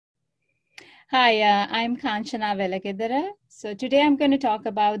Hi, I'm Kanchana Welagedara. So today I'm going to talk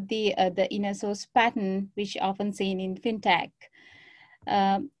about the InnerSource pattern, which often seen in fintech.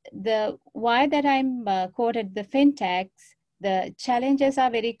 The why that I'm quoted the fintechs. The challenges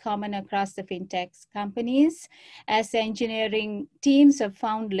are very common across the fintechs companies, as the engineering teams have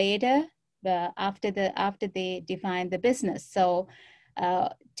found later after they define the business. So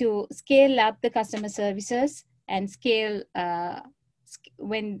to scale up the customer services and scale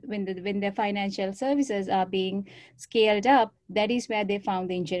when the financial services are being scaled up, that is where they found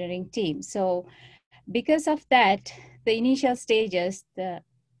the engineering team. So because of that, the initial stages, the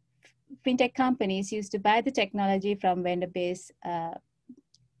fintech companies used to buy the technology from vendor-based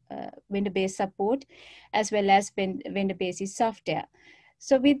support, as well as vendor-based software.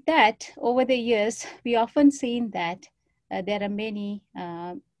 So with that, over the years, we often seen that there are many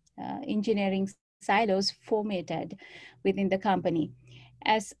engineering silos formatted within the company,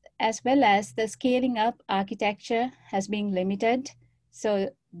 as well as the scaling up architecture has been limited.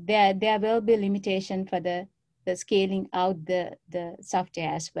 So there will be limitation for the scaling out the software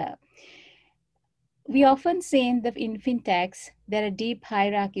as well. We often see in fintechs, there are deep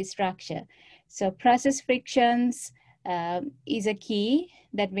hierarchy structure. So process frictions is a key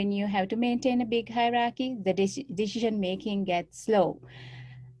that when you have to maintain a big hierarchy, the decision making gets slow.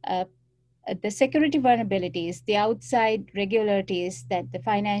 The security vulnerabilities, the outside regularities that the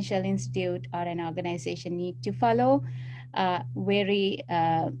financial institute or an organization need to follow, very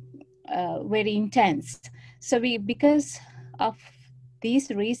intense. So because of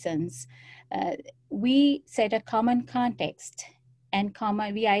these reasons, we set a common context and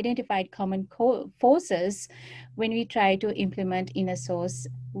we identified common forces when we try to implement InnerSource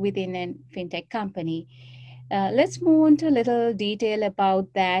within a fintech company. Let's move on to a little detail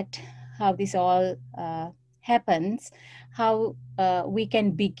about that, how this all happens, how we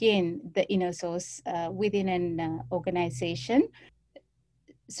can begin the InnerSource within an organization.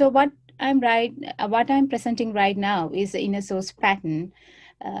 So what I'm presenting right now is the InnerSource pattern.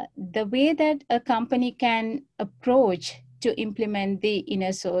 The way that a company can approach to implement the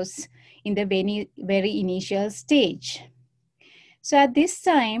InnerSource in the very initial stage. So at this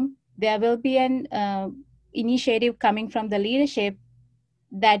time, there will be an initiative coming from the leadership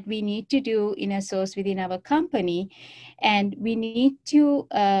that we need to do InnerSource within our company, and we need to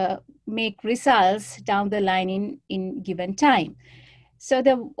make results down the line in given time. So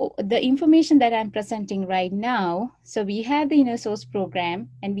the information that I'm presenting right now, so we have the InnerSource program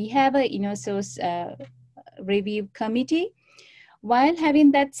and we have a InnerSource review committee. While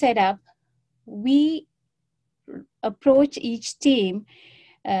having that set up, we approach each team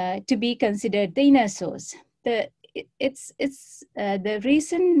to be considered the InnerSource. The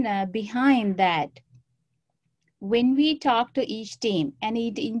reason behind that, when we talk to each team and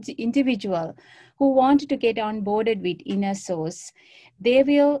each individual who want to get onboarded with InnerSource, they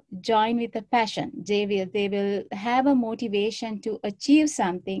will join with a passion. They will have a motivation to achieve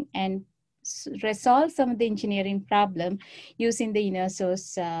something and resolve some of the engineering problem using the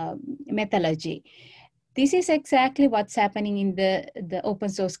InnerSource methodology. This is exactly what's happening in the open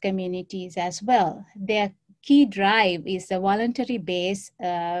source communities as well. Their key drive is the voluntary base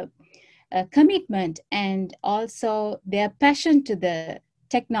commitment and also their passion to the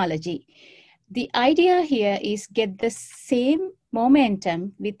technology. The idea here is get the same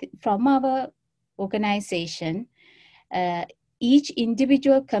momentum from our organization, each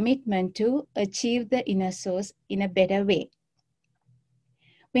individual commitment to achieve the InnerSource in a better way.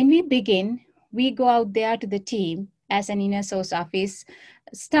 When we begin, we go out there to the team as an InnerSource office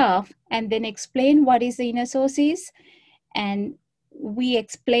staff and then explain what is the InnerSource is, and we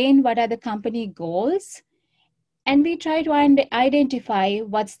explain what are the company goals, and we try to identify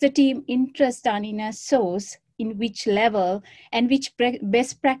what's the team interest on InnerSource, in which level, and which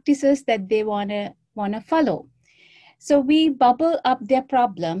best practices that they wanna follow. So we bubble up their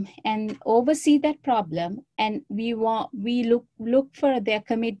problem and oversee that problem, and we look for their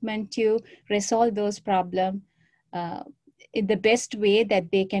commitment to resolve those problems in the best way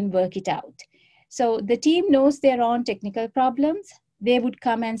that they can work it out. So the team knows their own technical problems. They would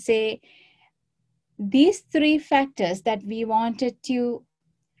come and say, these three factors that we wanted to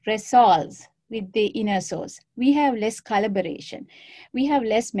resolve with the InnerSource, we have less collaboration, we have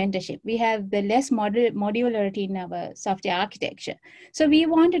less mentorship, we have the less modularity in our software architecture. So we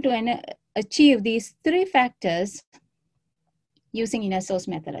wanted to achieve these three factors using InnerSource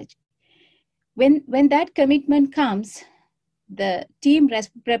methodology. When that commitment comes, the team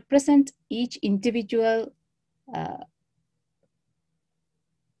represents each individual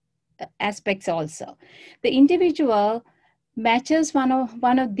aspects also. The individual matches one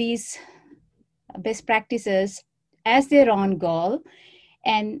of these best practices as their own goal,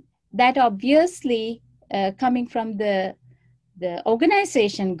 and that obviously coming from the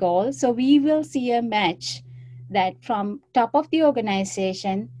organization goal. So we will see a match that from top of the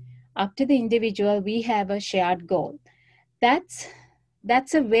organization up to the individual, we have a shared goal. That's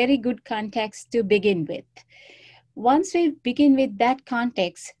a very good context to begin with. Once we begin with that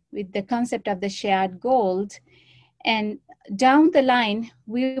context, with the concept of the shared goals, and down the line,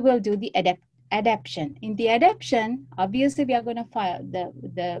 we will do the adaptation. In the adaptation, obviously, we are going to find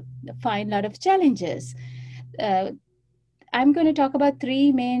a lot of challenges. I'm going to talk about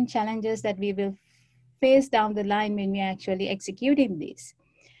three main challenges that we will face down the line when we're actually executing these.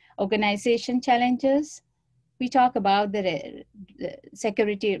 Organization challenges. We talk about the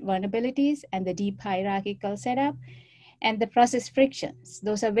security vulnerabilities and the deep hierarchical setup, and the process frictions.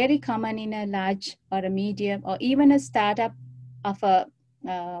 Those are very common in a large or a medium or even a startup of a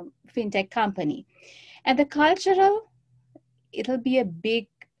fintech company. And the cultural, it'll be a big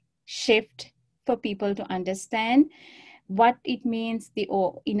shift for people to understand what it means, the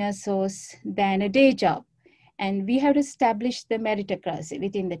inner source, than a day job. And we have to establish the meritocracy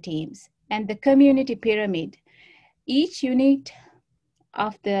within the teams and the community pyramid. Each unit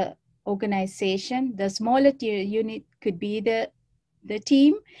of the organization, the smaller unit could be the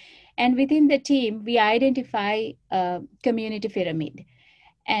team, and within the team, we identify a community pyramid.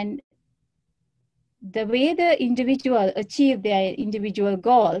 And the way the individual achieve their individual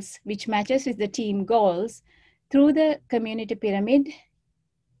goals, which matches with the team goals, through the community pyramid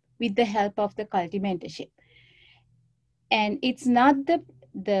with the help of the culti mentorship. And it's not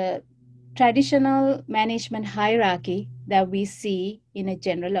the traditional management hierarchy that we see in a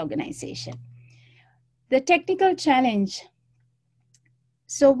general organization. The technical challenge.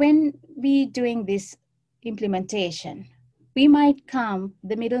 So when we doing this implementation, we might come,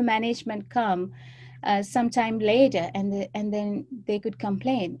 the middle management come sometime later, and then they could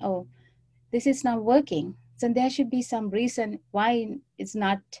complain, oh, this is not working. So there should be some reason why it's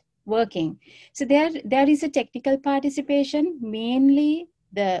not working. So there is a technical participation, mainly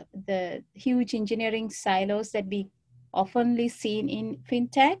the huge engineering silos that we oftenly seen in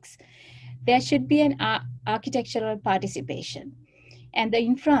fintechs. There should be an architectural participation and the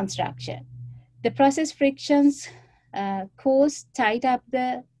infrastructure. The process frictions cause tight up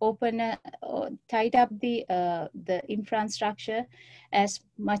the infrastructure as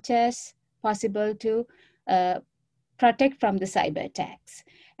much as possible to protect from the cyber attacks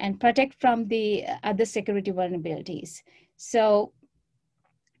and protect from the other security vulnerabilities. So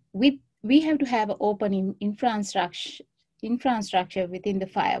we have to have open infrastructure within the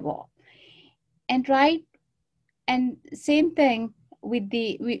firewall. And same thing with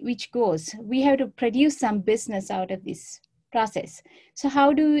which goes, we have to produce some business out of this process. So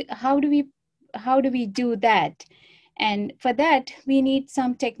how do we do that? And for that, we need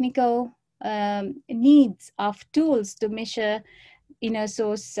some technical needs of tools to measure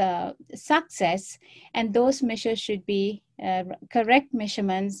InnerSource success, and those measures should be correct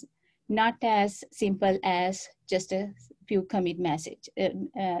measurements, not as simple as just a few commit messages.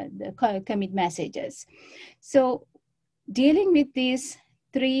 So dealing with these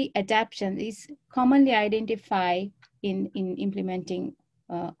three adaptations is commonly identified in implementing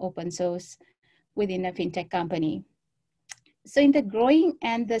open source within a fintech company. So in the growing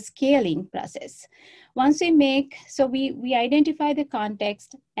and the scaling process, once we identify the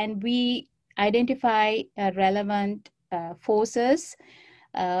context and we identify relevant forces,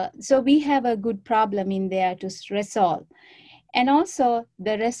 so we have a good problem in there to resolve. And also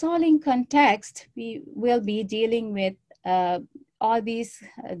the resolving context, we will be dealing with all these,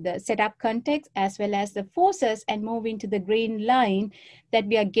 the setup context as well as the forces, and move into the green line that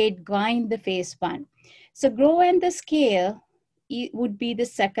we are going the phase one. So grow and the scale, it would be the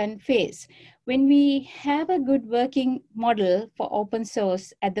second phase. When we have a good working model for open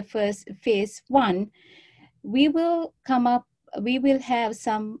source at the first phase one, we will have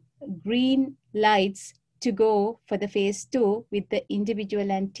some green lights to go for the phase two with the individual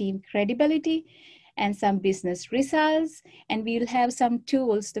and team credibility and some business results. And we'll have some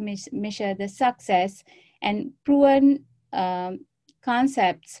tools to measure the success and proven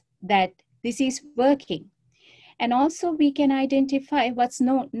concepts that this is working. And also we can identify what's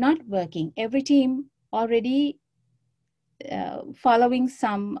not working. Every team already following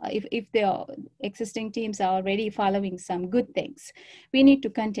some, if the existing teams are already following some good things, we need to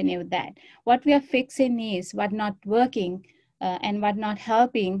continue that. What we are fixing is what not working and what not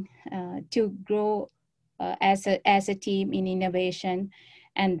helping to grow as a team in innovation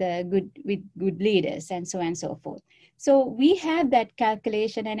and with good leaders and so on and so forth. So we have that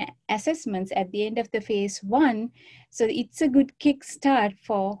calculation and assessments at the end of the phase 1. So it's a good kickstart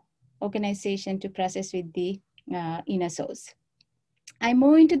for organization to process with the InnerSource. I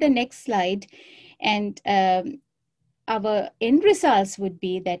move into the next slide, and our end results would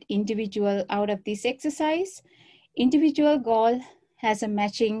be that individual out of this exercise, individual goal has a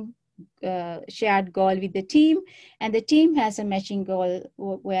matching shared goal with the team, and the team has a matching goal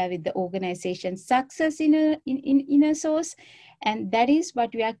where with the organization success in InnerSource. And that is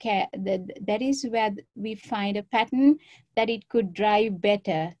what we are, that is where we find a pattern that it could drive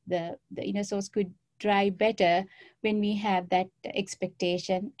better, the InnerSource could drive better when we have that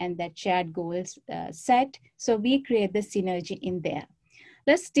expectation and that shared goals set. So we create the synergy in there.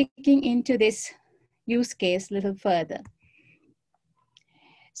 Let's digging into this use case a little further.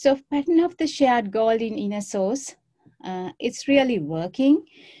 So pattern of the shared goal in InnerSource, it's really working.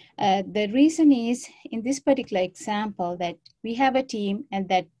 The reason is in this particular example that we have a team, and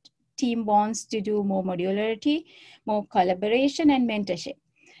that team wants to do more modularity, more collaboration and mentorship.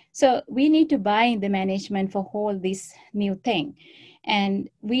 So we need to buy in the management for all this new thing. And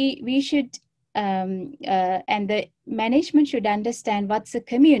we should, and the management should understand what the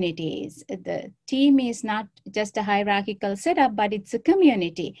community is. The team is not just a hierarchical setup, but it's a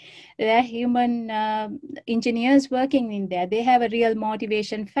community. There are human engineers working in there. They have a real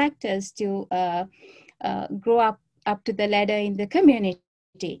motivation factors to grow up to the ladder in the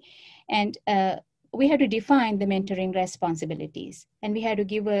community. And we had to define the mentoring responsibilities, and we had to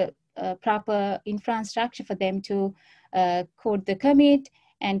give a proper infrastructure for them to code the commit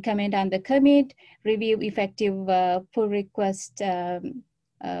and comment on the commit, review effective pull request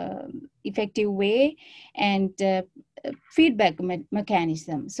effective way, and feedback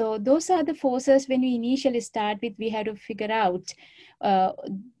mechanism. So those are the forces when we initially start with. We had to figure out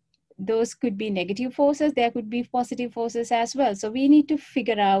those could be negative forces, there could be positive forces as well. So we need to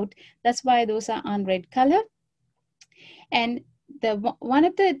figure out, that's why those are on red color. And one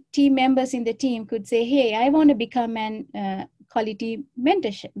of the team members in the team could say, hey, I want to become an quality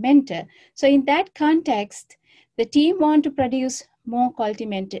mentor. So in that context, the team want to produce more quality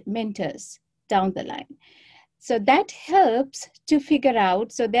mentors down the line. So that helps to figure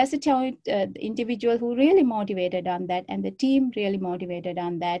out, so there's a individual who really motivated on that, and the team really motivated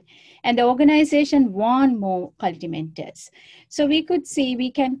on that, and the organization want more quality mentors. So we could see,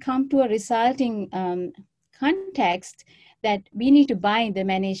 we can come to a resulting context that we need to buy in the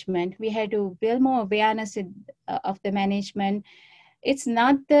management. We had to build more awareness of the management. It's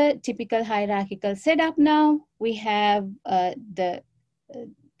not the typical hierarchical setup now. We have the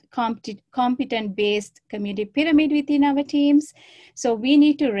competent-based community pyramid within our teams. So we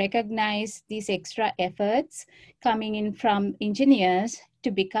need to recognize these extra efforts coming in from engineers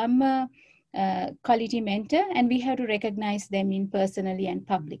to become a quality mentor, and we have to recognize them in personally and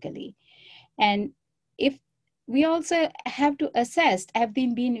publicly. And if we also have to assess, have they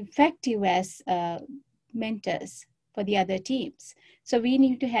been effective as mentors for the other teams? So we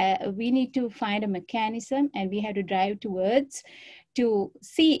need to find a mechanism, and we have to drive towards to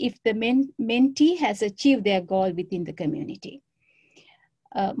see if the mentee has achieved their goal within the community.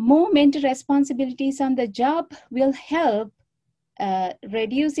 More mentor responsibilities on the job will help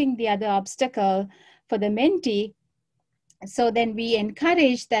reducing the other obstacle for the mentee. So then we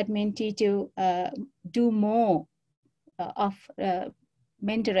encourage that mentee to do more of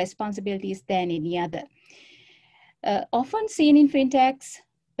mentor responsibilities than any other. Often seen in fintechs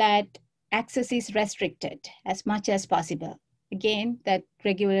that access is restricted as much as possible. Again, that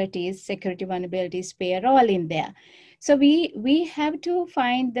regularities, security vulnerabilities play a role in there. So we have to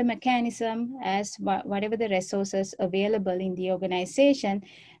find the mechanism as whatever the resources available in the organization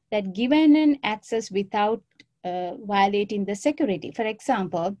that given an access without violating the security. For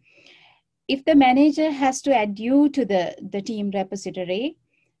example, if the manager has to add you to the team repository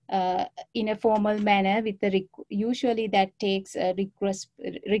in a formal manner, with the usually that takes a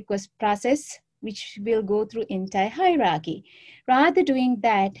request process, which will go through entire hierarchy. Rather doing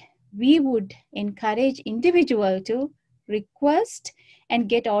that, we would encourage individual to request and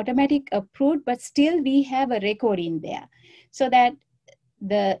get automatic approved, but still we have a record in there, so that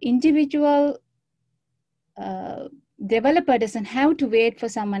the individual developer doesn't have to wait for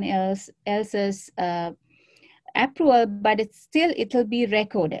someone else's approval, but it'll be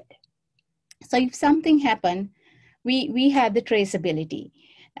recorded. So if something happened, we have the traceability.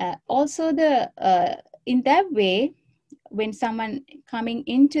 Also, in that way, when someone coming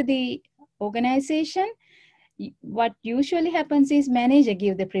into the organization, what usually happens is manager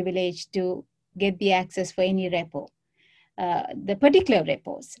give the privilege to get the access for any repo. the particular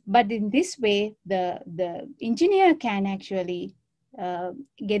repos. But in this way, the engineer can actually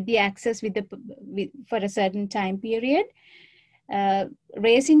get the access for a certain time period,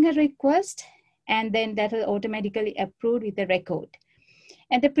 raising a request, and then that will automatically approved with the record.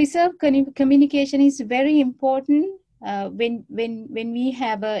 And the preserved communication is very important when we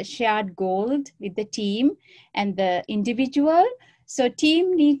have a shared goal with the team and the individual. So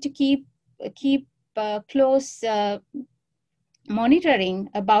team need to keep close monitoring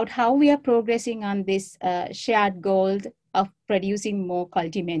about how we are progressing on this shared goal of producing more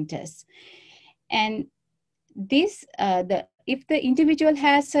cultivators. And this, if the individual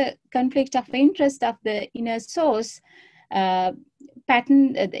has a conflict of interest of the InnerSource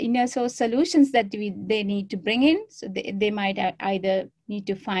pattern, the InnerSource solutions that they need to bring in, so they might either need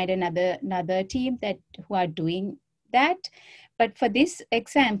to find another team who are doing that. But for this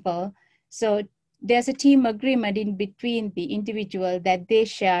example, so there's a team agreement in between the individual that they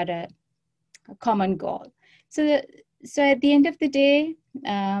share a common goal. So at the end of the day,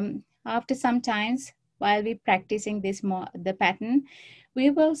 after some times, while we're practicing the pattern, we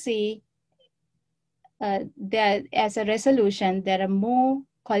will see that as a resolution, there are more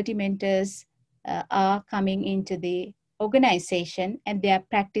cultivators are coming into the organization, and they are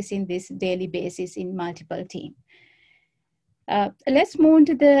practicing this daily basis in multiple teams. Let's move on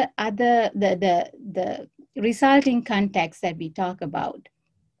to the resulting context that we talk about.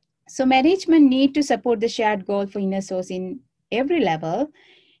 So management need to support the shared goal for InnerSource in every level,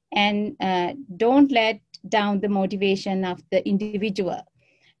 and don't let down the motivation of the individual.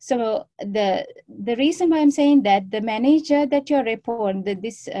 So the reason why I'm saying that, the manager that you're reporting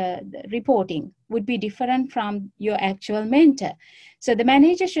would be different from your actual mentor. So the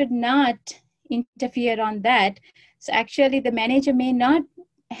manager should not interfere on that. So actually the manager may not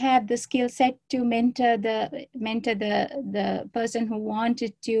have the skill set to mentor the person who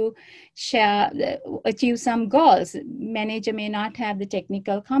wanted to achieve some goals. Manager may not have the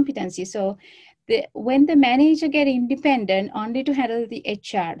technical competency. So when the manager get independent only to handle the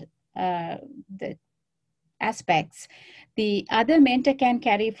HR, the aspects, the other mentor can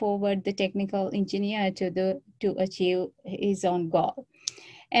carry forward the technical engineer to achieve his own goal.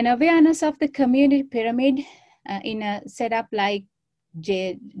 And awareness of the community pyramid in a setup like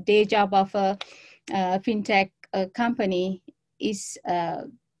day job of a fintech company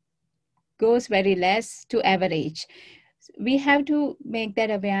goes very less to average. We have to make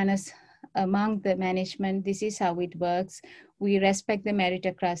that awareness among the management. This is how it works. We respect the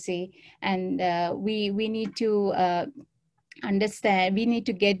meritocracy, and we need to understand. We need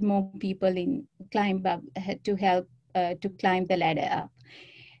to get more people climb up to help to climb the ladder up.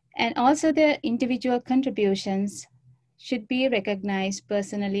 And also the individual contributions should be recognized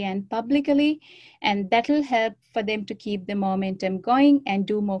personally and publicly, and that will help for them to keep the momentum going and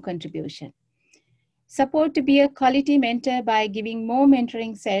do more contribution. Support to be a quality mentor by giving more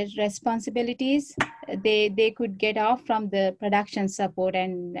mentoring responsibilities. They could get off from the production support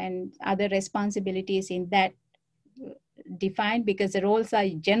and other responsibilities in that defined, because the roles are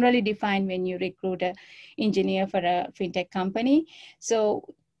generally defined when you recruit an engineer for a fintech company. So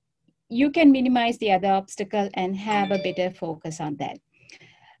you can minimize the other obstacle and have a better focus on that.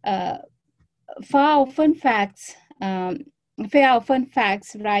 Fair often facts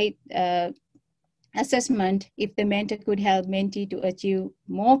right assessment if the mentor could help mentee to achieve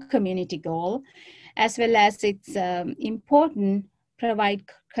more community goal, as well as it's important provide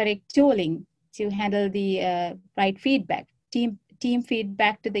correct tooling to handle the right feedback, team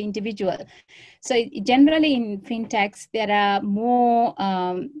feedback to the individual. So generally in fintechs, there are more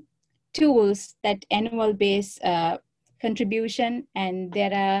tools that annual base contribution, and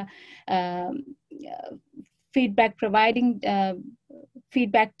there are feedback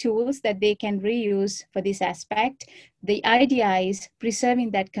tools that they can reuse for this aspect. The idea is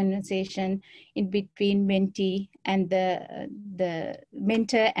preserving that conversation in between mentee and the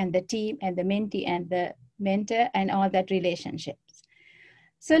mentor and the team, and the mentee and the mentor, and all that relationships.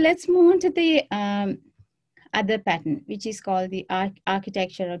 So let's move on to the other pattern, which is called the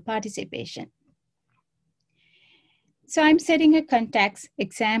architectural participation. So I'm setting a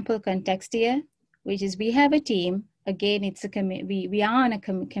example context here, which is we have a team. Again, it's we are on a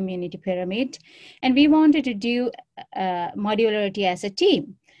community pyramid, and we wanted to do modularity as a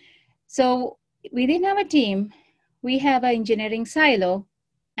team. So within our team, we have an engineering silo,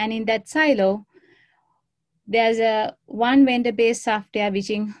 and in that silo, there's a one vendor-based software which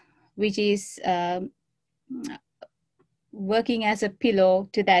is working as a pillow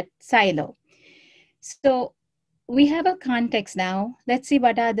to that silo. So we have a context now. Let's see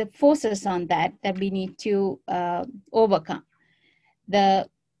what are the forces on that we need to overcome. The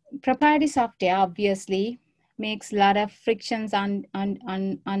proprietary software obviously makes a lot of frictions on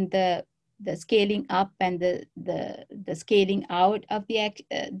the scaling up and the scaling out of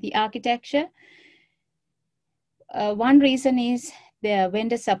the architecture. One reason is the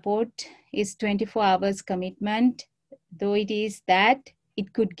vendor support is 24 hours commitment, though it is that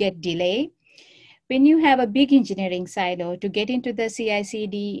it could get delayed. When you have a big engineering silo, to get into the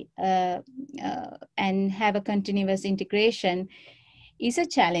CI/CD and have a continuous integration is a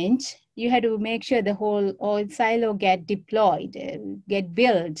challenge. You have to make sure the whole silo get deployed, get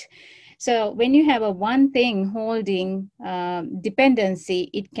built. So when you have a one thing holding dependency,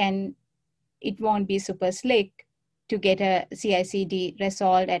 it won't be super slick to get a CI/CD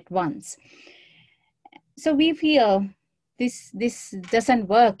resolved at once. So we feel this doesn't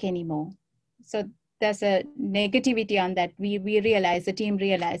work anymore. So there's a negativity on that. We realize, the team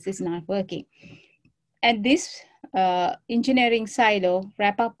realized it's not working. And this engineering silo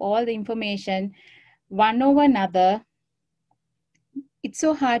wrap up all the information one over another. It's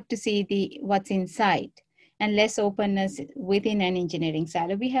so hard to see what's inside, and less openness within an engineering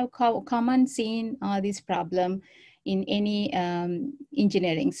silo. We have common seen this problem in any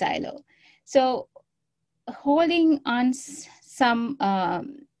engineering silo. So holding on some,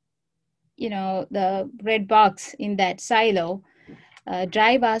 the red box in that silo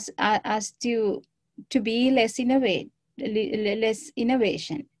drive us to be less innovation.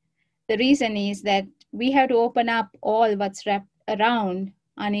 The reason is that we have to open up all what's wrapped around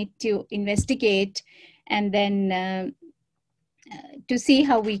on it to investigate, and then to see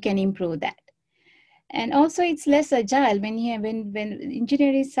how we can improve that. And also it's less agile when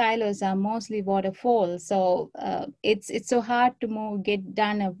engineering silos are mostly waterfall. So it's so hard to get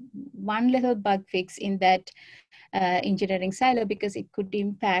done one little bug fix in that engineering silo, because it could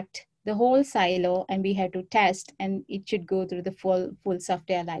impact the whole silo, and we have to test, and it should go through the full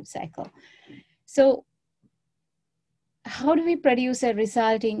software life cycle. So how do we produce a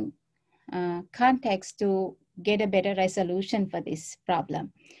resulting context to get a better resolution for this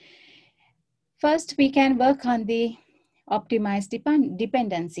problem? First, we can work on the optimized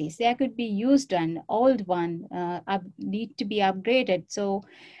dependencies. They could be used an old one, need to be upgraded. So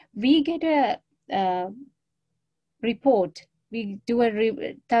we get a report. We do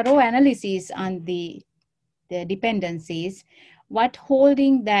a thorough analysis on the dependencies, what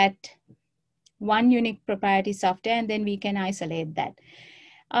holding that one unique proprietary software, and then we can isolate that.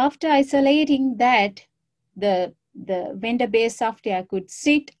 After isolating that, the vendor-based software could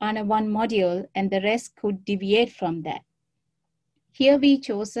sit on a one module, and the rest could deviate from that. Here we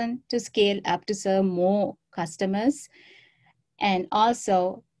chosen to scale up to serve more customers, and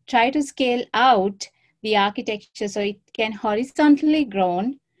also try to scale out the architecture so it can horizontally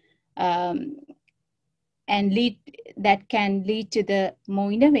grow, and that can lead to the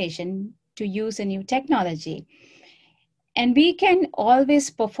more innovation to use a new technology. And we can always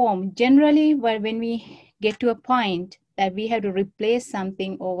perform. Generally, when we get to a point that we have to replace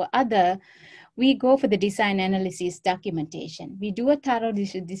something over other, we go for the design analysis documentation. We do a thorough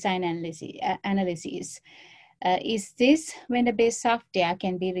design analysis. Is this vendor-based software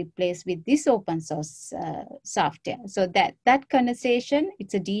can be replaced with this open source software? So that conversation,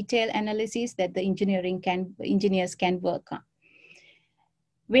 it's a detailed analysis that the engineers can work on.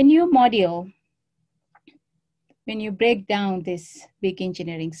 When you break down this big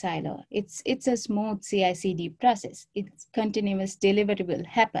engineering silo, it's a smooth CI/CD process. It's continuous delivery will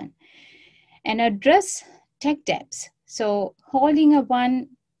happen. And address tech debts. So holding one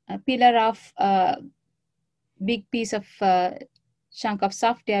pillar of big piece of chunk of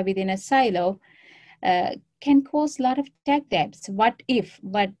software within a silo can cause a lot of tech debts. What if?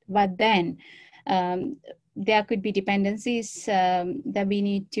 What then? There could be dependencies that we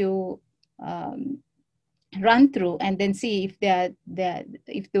need to run through, and then see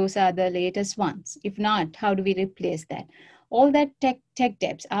if those are the latest ones. If not, how do we replace that? All that tech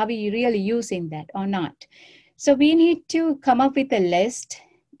debts, are we really using that or not? So we need to come up with a list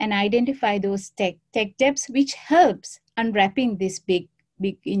and identify those tech debts, which helps unwrapping this big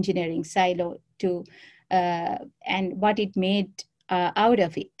engineering silo and what it made out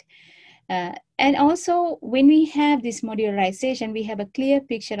of it. And also, when we have this modularization, we have a clear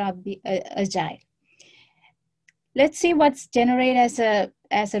picture of the agile. Let's see what's generated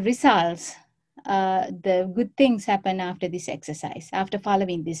as a result. The good things happen after this exercise, after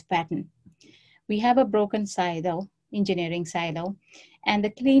following this pattern. We have a broken silo, engineering silo, and the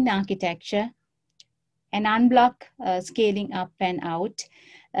clean architecture, and unblock scaling up and out.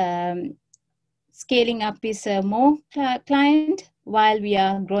 scaling up is more client, while we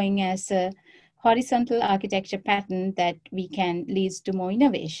are growing as a horizontal architecture pattern that we can lead to more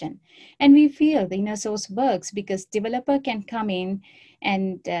innovation. And we feel the InnerSource works because developer can come in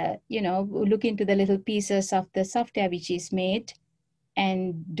and look into the little pieces of the software which is made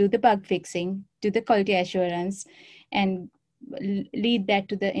and do the bug fixing, do the quality assurance, and lead that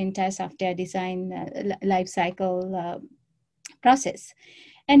to the entire software design life cycle process.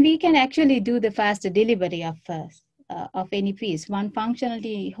 And we can actually do the faster delivery of any piece. One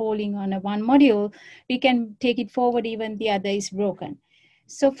functionality holding on a one module, we can take it forward even the other is broken.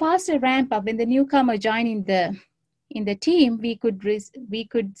 So faster ramp up when the newcomer join in the team, we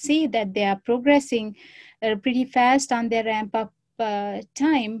could see that they are progressing pretty fast on their ramp up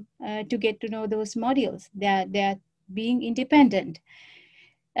time to get to know those modules. They are being independent,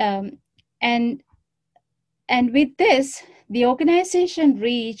 um, and with this, the organization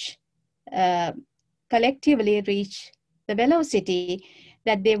uh, collectively reach the velocity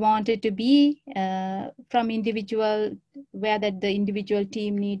that they wanted to be from individual, where that the individual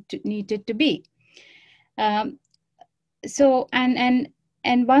team needed to be. So and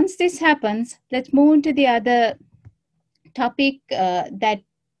once this happens, let's move on to the other topic, that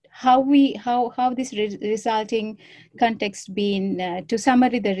how this resulting context been to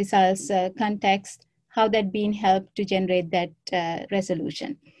summary the results context, how that been helped to generate that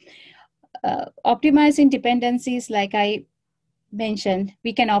resolution. Optimizing dependencies, like I mentioned,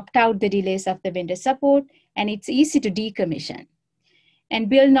 we can opt out the delays of the vendor support, and it's easy to decommission and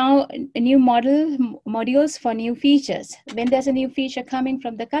build now new modules for new features. When there's a new feature coming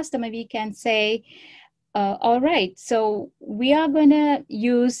from the customer, we can say, all right, so we are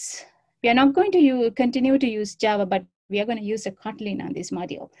not going to continue to use Java, but we are going to use a Kotlin on this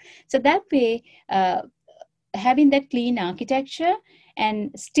module. So that way, having that clean architecture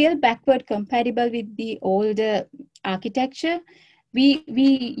and still backward compatible with the older architecture, we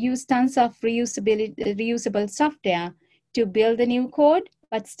use tons of reusable software to build the new code,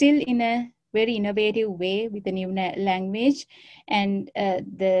 but still in a very innovative way with the new language. And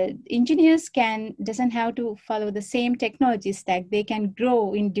the engineers doesn't have to follow the same technology stack. They can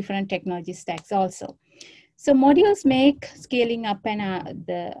grow in different technology stacks also. So modules make scaling up and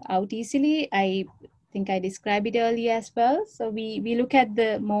out easily. I think I described it earlier as well. So we look at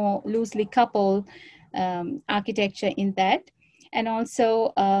the more loosely coupled architecture in that. And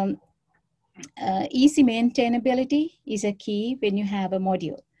also easy maintainability is a key when you have a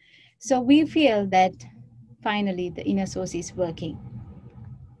module. So we feel that finally the InnerSource is working.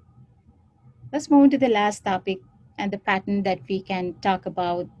 Let's move on to the last topic and the pattern that we can talk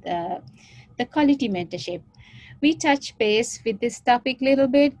about, the quality mentorship. We touch base with this topic a little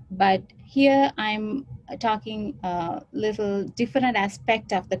bit, but here I'm talking a little different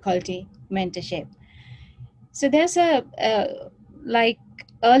aspect of the quality mentorship. So there's like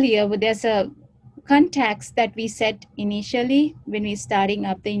earlier, there's a context that we set initially when we're starting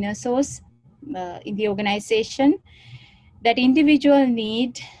up the InnerSource in the organization, that individuals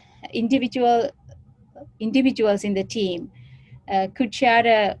in the team could share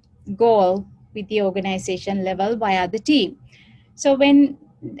a goal with the organization level via the team. So when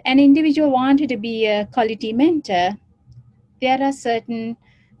an individual wanted to be a quality mentor, there are certain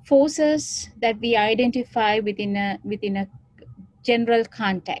forces that we identify within a general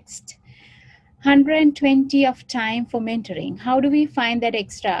context. 120 of time for mentoring. How do we find that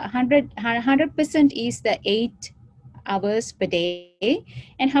extra? 100% is the 8 hours per day.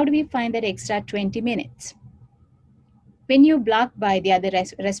 And how do we find that extra 20 minutes? When you block by the other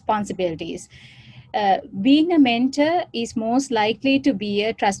responsibilities, being a mentor is most likely to be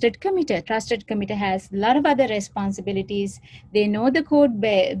a trusted committer. Trusted committer has a lot of other responsibilities. They know the code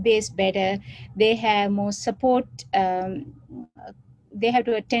base better. They have more support. They have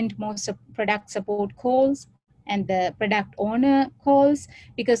to attend more product support calls and the product owner calls,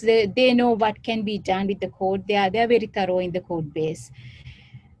 because they know what can be done with the code. They are very thorough in the code base.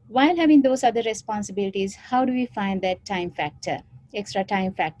 While having those other responsibilities, how do we find that time factor, extra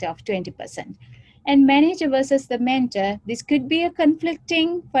time factor of 20%? And manager versus the mentor, this could be a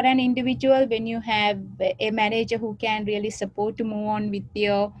conflicting for an individual when you have a manager who can really support to move on with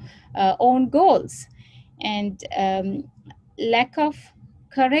your own goals. And lack of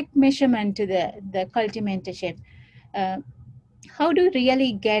correct measurement to the quality mentorship. How do you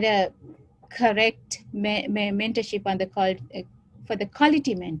really get a correct mentorship on the for the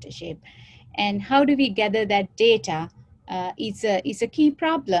quality mentorship, and how do we gather that data? Is a key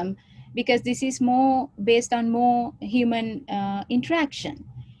problem, because this is more based on more human interaction.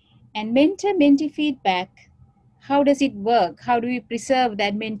 And mentor-mentee feedback, how does it work? How do we preserve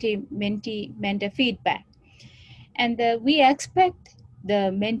that mentor feedback? And we expect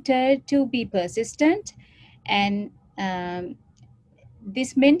the mentor to be persistent, and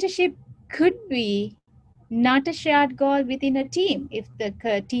this mentorship could be not a shared goal within a team. If the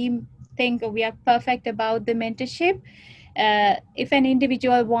team think we are perfect about the mentorship, if an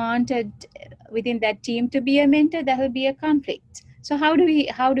individual wanted within that team to be a mentor, that will be a conflict. So how do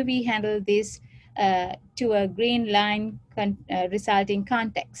we handle this to a green line resulting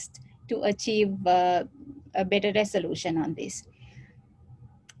context to achieve a better resolution on this?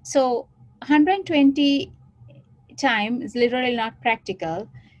 So 120 time is literally not practical.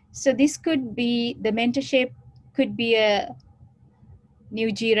 So this could be, the mentorship could be a new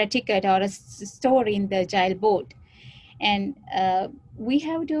Jira ticket or a story in the agile board. And we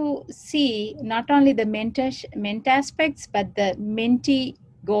have to see not only the mentor aspects, but the mentee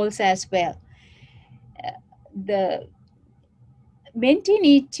goals as well. The mentee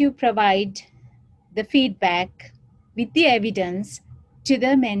need to provide the feedback with the evidence to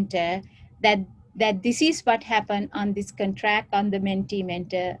the mentor that this is what happened on this contract, on the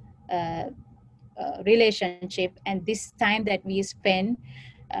mentee-mentor relationship, and this time that we spend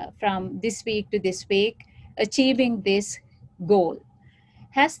from this week to this week achieving this goal.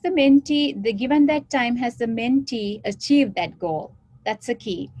 Has the mentee, given that time, has the mentee achieved that goal? That's the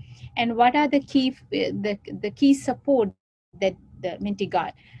key. And what are the key support that the mentee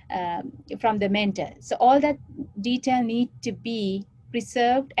got from the mentor? So all that detail need to be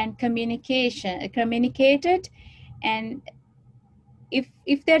preserved and communicated. And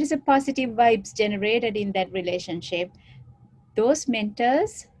if there is a positive vibes generated in that relationship, those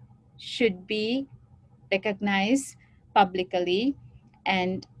mentors should be recognized publicly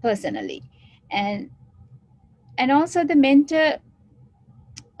and personally. And also the mentor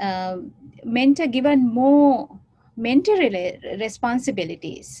given more mentor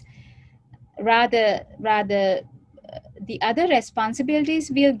responsibilities, rather the other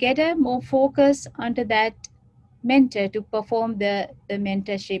responsibilities will get a more focus onto that mentor to perform the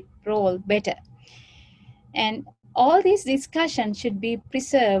mentorship role better. And all these discussions should be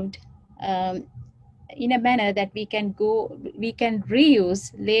preserved in a manner that we can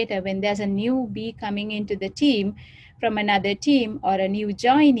reuse later when there's a newbie coming into the team from another team, or a new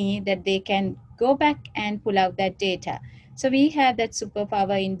joinee, that they can go back and pull out that data. So we have that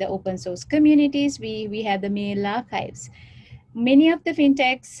superpower in the open source communities. We have the mail archives. Many of the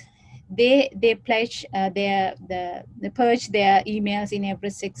fintechs, they pledge they purge their emails in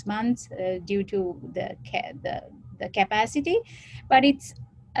every 6 months due to the capacity, but it's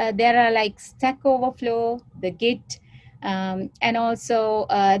there are like Stack Overflow, the Git, and also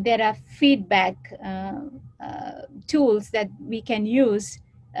there are feedback tools that we can use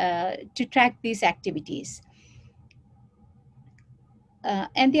to track these activities.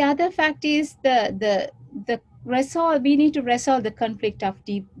 And the other fact is we need to resolve the conflict of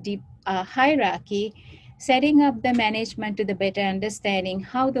deep hierarchy, setting up the management to the better understanding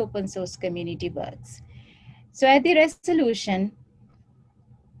how the open source community works. So at the resolution,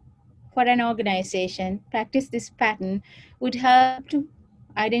 for an organization, practice this pattern would help to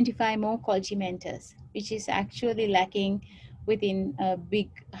identify more quality mentors, which is actually lacking within a big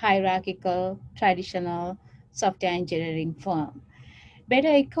hierarchical, traditional software engineering firm. Better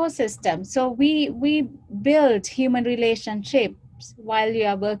ecosystem. So we build human relationships while you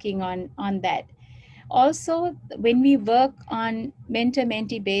are working on that. Also, when we work on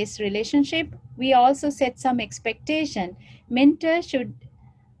mentor-mentee based relationship, we also set some expectation. Mentor should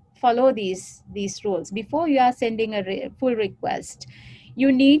follow these rules. Before you are sending a pull request,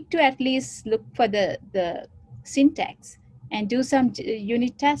 you need to at least look for the syntax and do some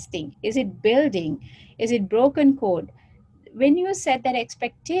unit testing. Is it building? Is it broken code? When you set that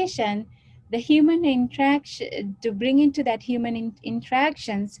expectation, the human interaction, to bring into that human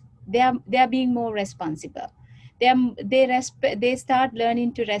interactions, they are being more responsible. They start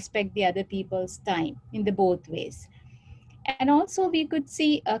learning to respect the other people's time in the both ways. And also we could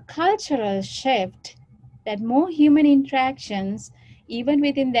see a cultural shift, that more human interactions, even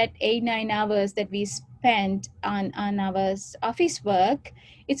within that 8-9 hours that we spend on our office work,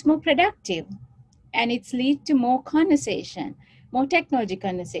 it's more productive, and it's lead to more conversation, more technology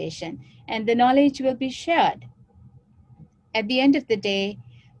conversation, and the knowledge will be shared. At the end of the day,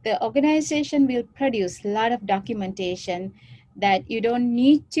 the organization will produce a lot of documentation that you don't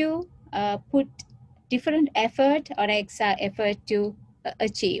need to put different effort or extra effort to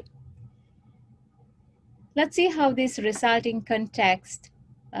achieve. Let's see how this resulting context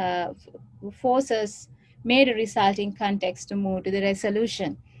made a resulting context to move to the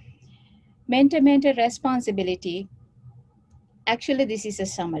resolution. Mentor-mentor responsibility. Actually, this is a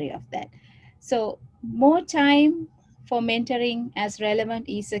summary of that. So more time for mentoring as relevant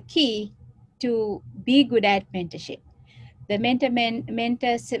is a key to be good at mentorship. The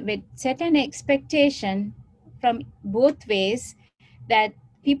mentors with set an expectation from both ways that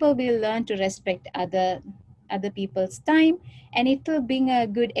people will learn to respect other people's time, and it will bring a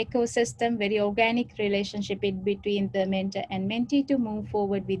good ecosystem, very organic relationship in between the mentor and mentee to move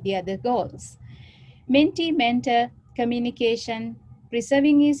forward with the other goals. Mentee mentor communication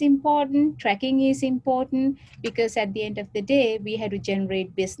preserving is important, tracking is important, because at the end of the day we have to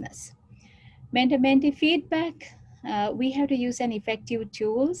generate business. Mentor-mentee feedback, we have to use an effective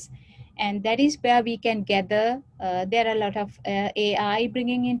tools, and that is where we can gather. There are a lot of AI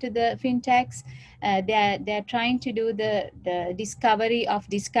bringing into the fintechs. They're trying to do the discovery of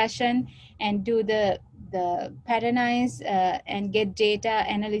discussion and do the patternize and get data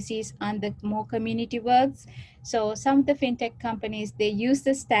analysis on the more community works. So some of the fintech companies, they use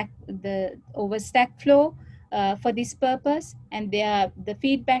the over Stack Flow for this purpose, and they are the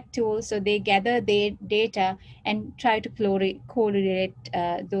feedback tool, so they gather their data and try to correlate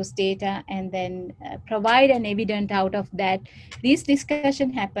those data, and then provide an evidence out of that. This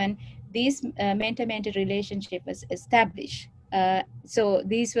discussion happen, this mentor-mentor relationship was established. So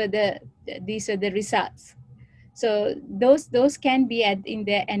these were the results. So those can be in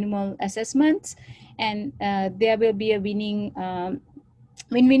their annual assessments, and there will be a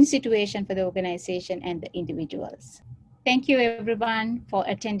win-win situation for the organization and the individuals. Thank you everyone for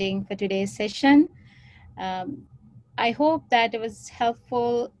attending for today's session. Um, I hope that it was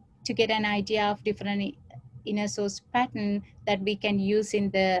helpful to get an idea of different inner source pattern that we can use in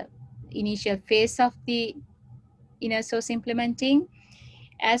the initial phase of the inner source implementing,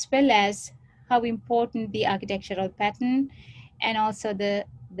 as well as how important the architectural pattern, and also the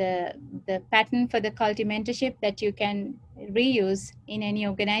pattern for the culti mentorship that you can reuse in any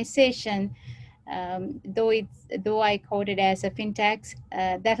organization. Though I code it as a fintech,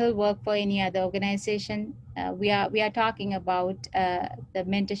 that'll work for any other organization. We are talking about the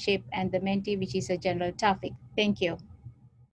mentorship and the mentee, which is a general topic. Thank you.